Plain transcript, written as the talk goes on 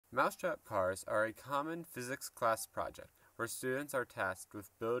Mousetrap cars are a common physics class project where students are tasked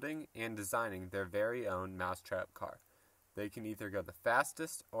with building and designing their very own mousetrap car. They can either go the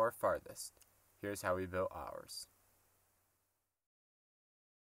fastest or farthest. Here's how we built ours.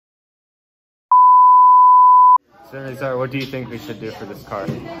 So Nazar, what do you think we should do for this car?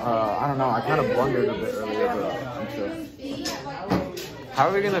 I don't know. I kind of blundered a bit earlier, but I'm sure. How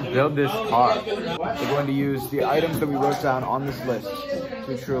are we going to build this car? We're going to use the items that we wrote down on this list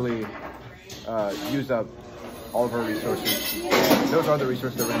to truly use up all of our resources. Those are the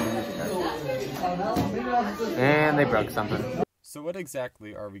resources that we're going to be using, guys. And they broke something. So what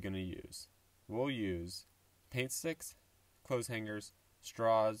exactly are we going to use? We'll use paint sticks, clothes hangers,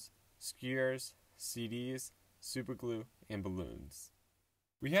 straws, skewers, CDs, super glue, and balloons.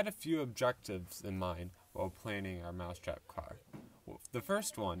 We had a few objectives in mind while planning our mousetrap car. The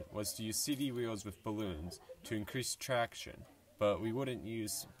first one was to use CD wheels with balloons to increase traction, but we wouldn't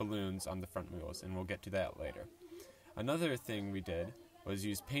use balloons on the front wheels, and we'll get to that later. Another thing we did was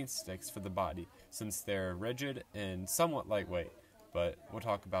use paint sticks for the body, since they're rigid and somewhat lightweight, but we'll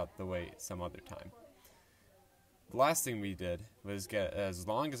talk about the weight some other time. The last thing we did was get as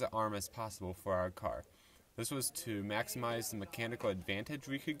long as an arm as possible for our car. This was to maximize the mechanical advantage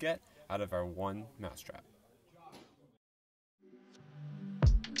we could get out of our one mousetrap.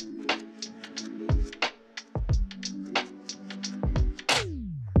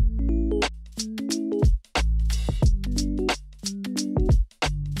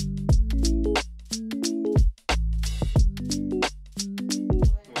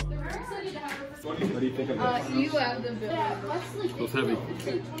 What do you think of this? You have the bill. Feels heavy.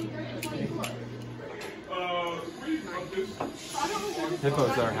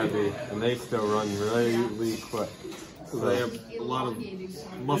 Hippos are heavy, and they still run really quick. So they have a lot of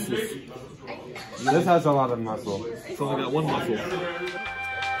muscles. This has a lot of muscle. It's only got one muscle.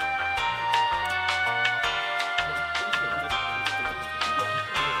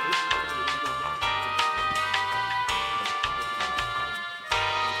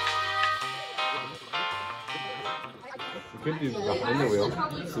 We could do behind the wheel.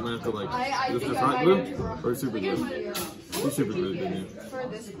 So we have to like, is this for front glue or super glue? You super glued, didn't you?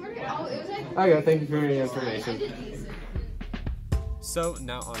 Okay, thank you for your information. So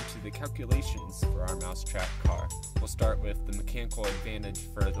now on to the calculations for our mousetrap car. We'll start with the mechanical advantage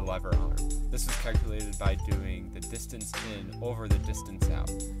for the lever arm. This is calculated by doing the distance in over the distance out.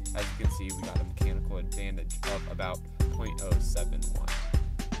 As you can see, we got a mechanical advantage of about 0.071.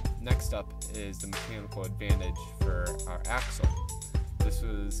 Next up is the mechanical advantage for our axle. This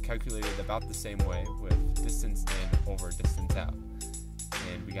was calculated about the same way with distance in over distance out,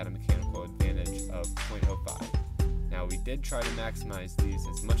 and we got a mechanical advantage of 0.05. Now we did try to maximize these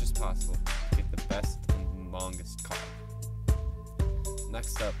as much as possible to get the best and longest car.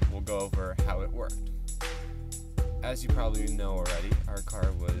 Next up, we'll go over how it worked. As you probably know already, our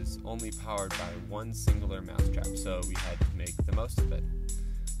car was only powered by one singular mousetrap, so we had to make the most of it.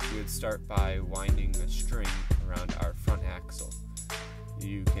 We would start by winding a string around our front axle.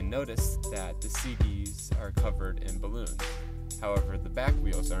 You can notice that the CDs are covered in balloons. However, the back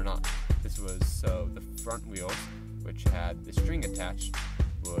wheels are not. This was so the front wheels, which had the string attached,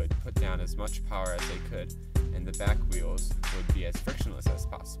 would put down as much power as they could, and the back wheels would be as frictionless as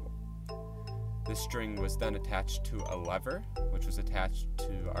possible. The string was then attached to a lever, which was attached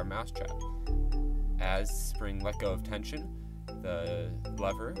to our mousetrap. As the spring let go of tension, the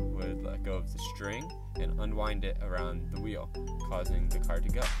lever would let go of the string and unwind it around the wheel, causing the car to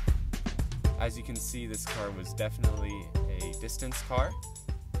go. As you can see, this car was definitely a distance car,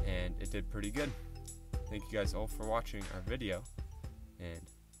 and it did pretty good. Thank you guys all for watching our video, and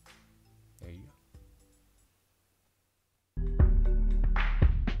there you go.